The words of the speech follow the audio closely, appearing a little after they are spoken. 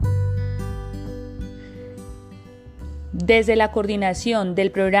Desde la coordinación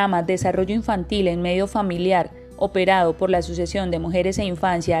del programa Desarrollo Infantil en Medio Familiar, operado por la Asociación de Mujeres e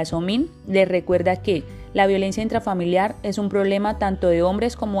Infancia ASOMIN, les recuerda que la violencia intrafamiliar es un problema tanto de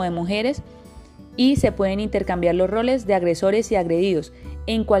hombres como de mujeres y se pueden intercambiar los roles de agresores y agredidos.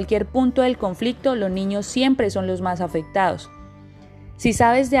 En cualquier punto del conflicto, los niños siempre son los más afectados. Si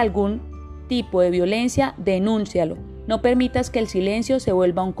sabes de algún tipo de violencia, denúncialo. No permitas que el silencio se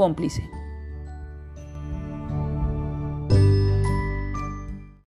vuelva un cómplice.